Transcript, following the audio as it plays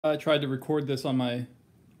I tried to record this on my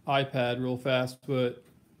iPad real fast, but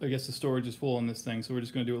I guess the storage is full on this thing, so we're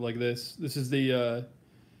just going to do it like this. This is the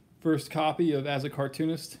first copy of As a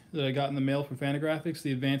Cartoonist that I got in the mail from Fantagraphics,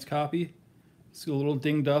 the advanced copy. It's a little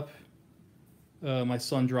dinged up. My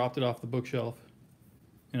son dropped it off the bookshelf,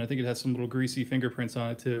 and I think it has some little greasy fingerprints on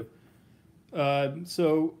it too.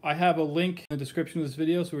 So I have a link in the description of this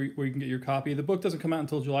video where you can get your copy. The book doesn't come out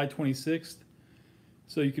until July 26th,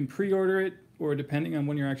 so you can pre-order it, or depending on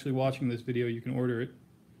when you're actually watching this video, you can order it.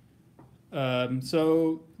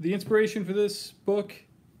 So the inspiration for this book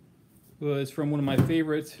was from one of my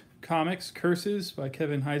favorite comics, Curses by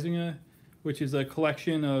Kevin Huizinga, which is a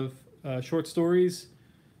collection of short stories.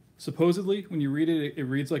 Supposedly, when you read it, it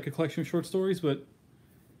reads like a collection of short stories, but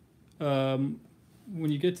when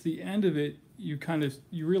you get to the end of it, you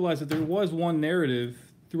realize that there was one narrative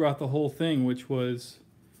throughout the whole thing, which was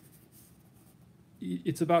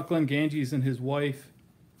it's about Glenn Ganges and his wife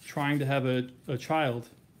trying to have a child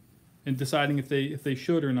and deciding if they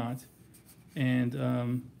should or not,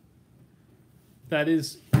 and that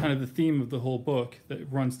is kind of the theme of the whole book that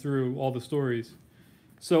runs through all the stories.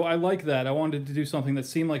 So I like that. I wanted to do something that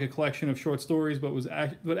seemed like a collection of short stories,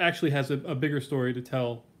 but actually has a bigger story to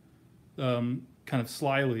tell, kind of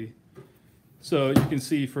slyly. So you can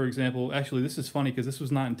see, for example, actually this is funny because this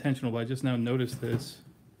was not intentional, but I just now noticed this.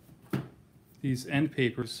 These end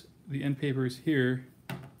papers, the end papers here.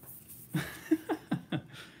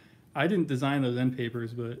 I didn't design those end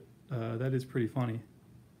papers, but that is pretty funny.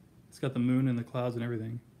 It's got the moon and the clouds and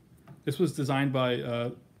everything. This was designed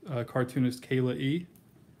by cartoonist Kayla E.,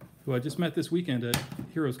 who I just met this weekend at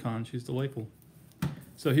Heroes Con. She's delightful.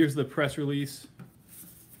 So here's the press release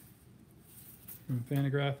from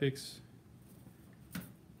Fantagraphics.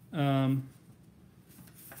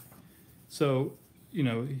 So, you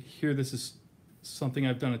know, here this is something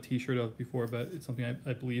I've done a t-shirt of before, but it's something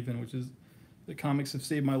I believe in, which is that comics have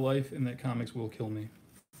saved my life and that comics will kill me.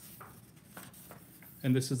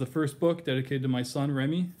 And this is the first book dedicated to my son,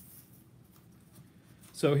 Remy.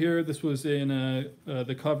 So here, this was in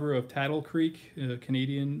the cover of Tattle Creek, a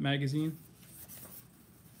Canadian magazine.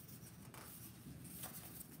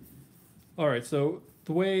 All right, so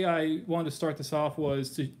the way I wanted to start this off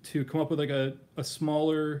was to come up with like a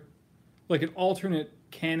smaller, like an alternate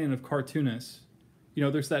canon of cartoonists. You know,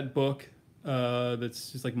 there's that book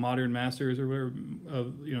that's just like Modern Masters or whatever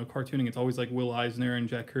of, you know, cartooning. It's always like Will Eisner and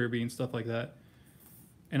Jack Kirby and stuff like that.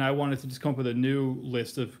 And I wanted to just come up with a new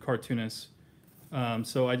list of cartoonists.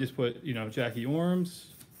 So I just put, you know, Jackie Orms,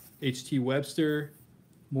 H.T. Webster,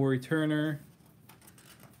 Maury Turner,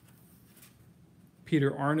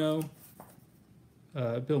 Peter Arno,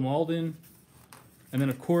 Bill Malden, and then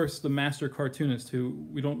of course the master cartoonist, who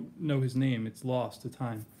we don't know his name. It's lost to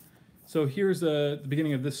time. So here's the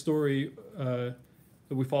beginning of this story that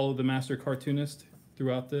we follow the master cartoonist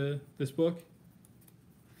throughout this book,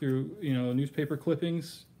 through, you know, newspaper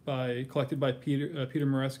clippings collected by Peter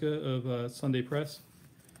Maresca of Sunday Press.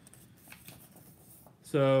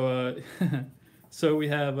 So so we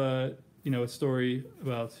have you know, a story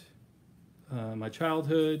about my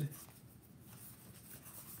childhood,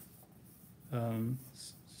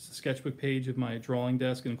 sketchbook page of my drawing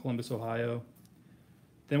desk in Columbus, Ohio.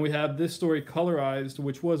 Then we have this story colorized,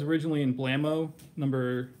 which was originally in Blammo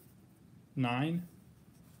number 9,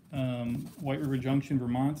 White River Junction,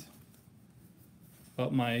 Vermont.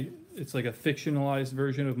 About it's like a fictionalized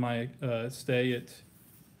version of my stay at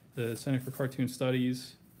the Center for Cartoon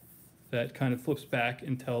Studies that kind of flips back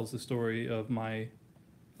and tells the story of my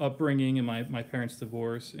upbringing and my parents'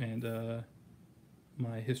 divorce and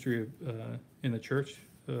my history of, in the Church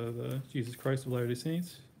of Jesus Christ of Latter-day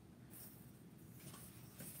Saints.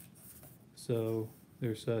 So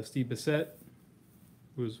there's Steve Bissett,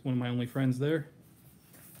 who was one of my only friends there.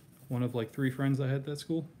 One of like 3 friends I had at that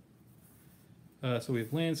school. So we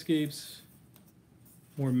have landscapes,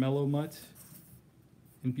 more mellow mutt,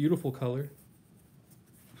 in beautiful color.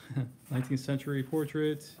 19th century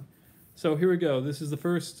portrait. So here we go. This is the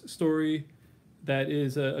first story that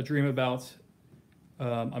is a dream about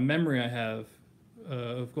a memory I have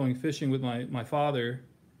of going fishing with my father.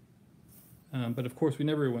 But of course we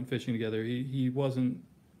never went fishing together. He wasn't,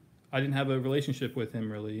 I didn't have a relationship with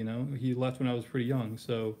him really, you know. He left when I was pretty young,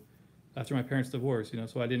 so after my parents' divorce, you know,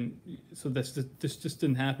 so this just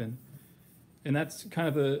didn't happen. And that's kind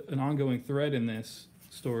of an ongoing thread in this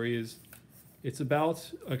story. It's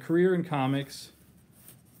about a career in comics,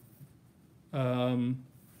 and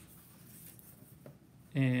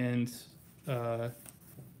a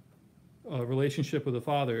relationship with a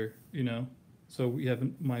father, you know. So we have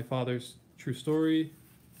my father's true story,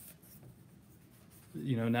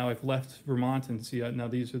 You know, now I've left Vermont and see now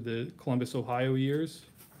these are the Columbus, Ohio years.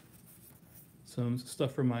 Some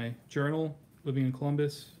stuff from my journal, living in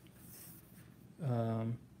Columbus.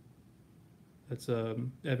 That's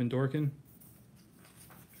Evan Dorkin.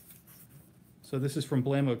 So this is from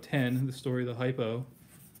Blammo 10, the story of the hypo.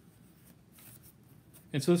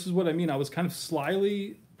 And so this is what I mean. I was kind of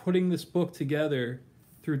slyly putting this book together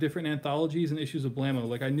through different anthologies and issues of Blammo.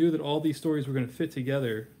 Like I knew that all these stories were going to fit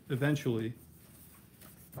together eventually.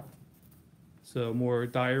 So more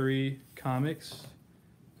diary comics.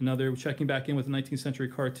 Another checking back in with the 19th century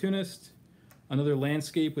cartoonist. Another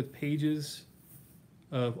landscape with pages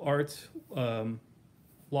of art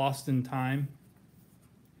lost in time.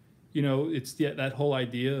 You know, it's that whole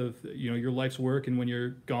idea of, you know, your life's work, and when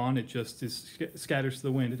you're gone, it just scatters to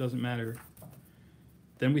the wind. It doesn't matter.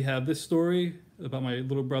 Then we have this story about my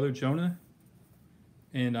little brother Jonah,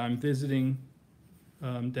 and I'm visiting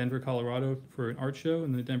Denver, Colorado for an art show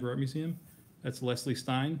in the Denver Art Museum. That's Leslie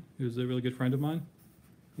Stein, who's a really good friend of mine.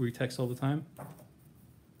 We text all the time.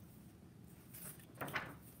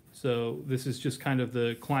 So this is just kind of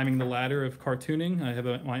the climbing the ladder of cartooning. I have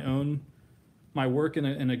my work in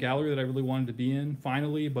a gallery that I really wanted to be in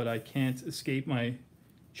finally, but I can't escape my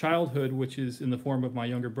childhood, which is in the form of my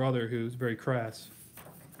younger brother, who's very crass.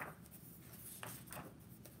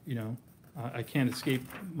 You know, I can't escape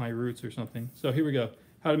my roots or something. So here we go.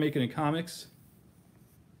 How to make it in comics.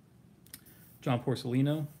 John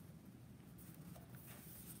Porcellino.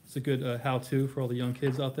 It's a good how-to for all the young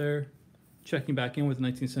kids out there. Checking back in with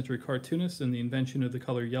 19th century cartoonists and the invention of the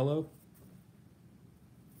color yellow.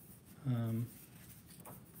 Then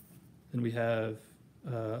we have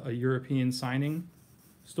a European signing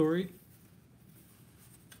story.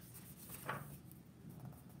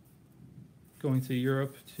 Going to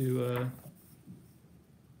Europe to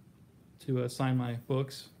sign my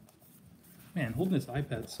books. Man, holding this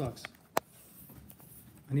iPad sucks.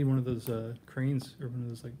 I need one of those cranes, or one of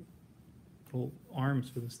those like little arms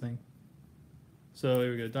for this thing. So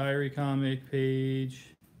here we go, diary comic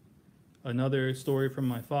page. Another story from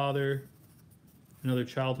my father. Another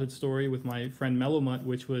childhood story with my friend Mellowmutt,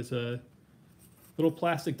 which was a little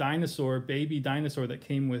plastic dinosaur, baby dinosaur that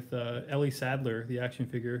came with Ellie Sadler, the action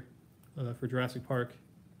figure for Jurassic Park.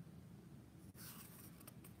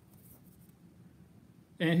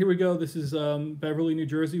 And here we go. This is Beverly, New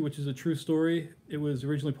Jersey, which is a true story. It was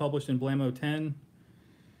originally published in Blammo 10,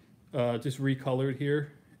 just recolored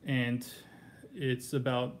here. And it's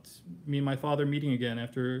about me and my father meeting again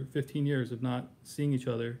after 15 years of not seeing each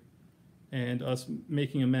other, and us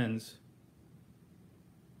making amends.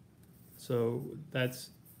 So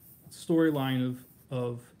that's storyline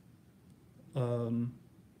of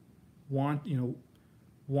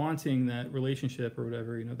wanting that relationship or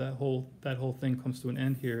whatever. You know, that whole thing comes to an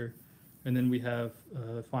end here, and then we have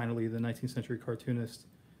finally the 19th century cartoonist,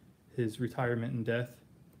 his retirement and death,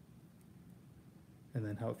 and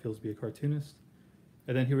then how it feels to be a cartoonist.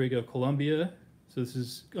 And then here we go, Columbia. So this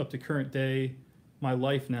is up to current day, my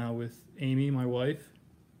life now with Amy, my wife.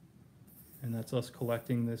 And that's us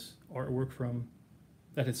collecting this artwork from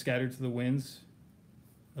that had scattered to the winds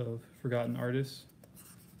of forgotten artists.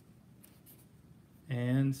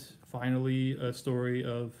 And finally, a story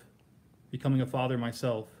of becoming a father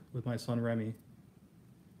myself with my son Remy.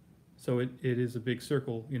 So it is a big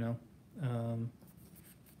circle, you know.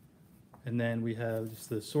 And then we have just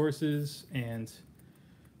the sources and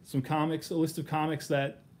some comics, a list of comics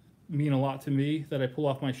that mean a lot to me that I pull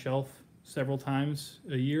off my shelf several times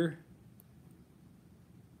a year.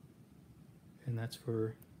 And that's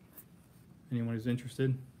for anyone who's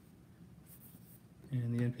interested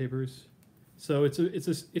in the end papers. So it's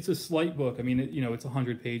a slight book. I mean, it's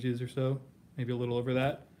 100 pages or so, maybe a little over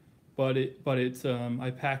that. But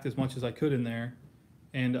I packed as much as I could in there,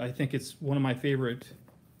 and I think it's one of my favorite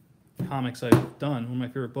comics I've done. One of my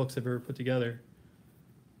favorite books I've ever put together.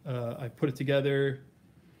 I put it together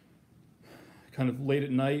kind of late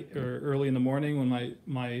at night or early in the morning when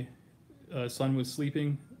my son was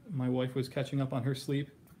sleeping. My wife was catching up on her sleep,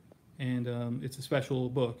 and it's a special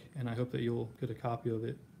book, and I hope that you'll get a copy of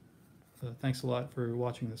it. Thanks a lot for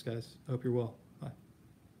watching this, guys. I hope you're well.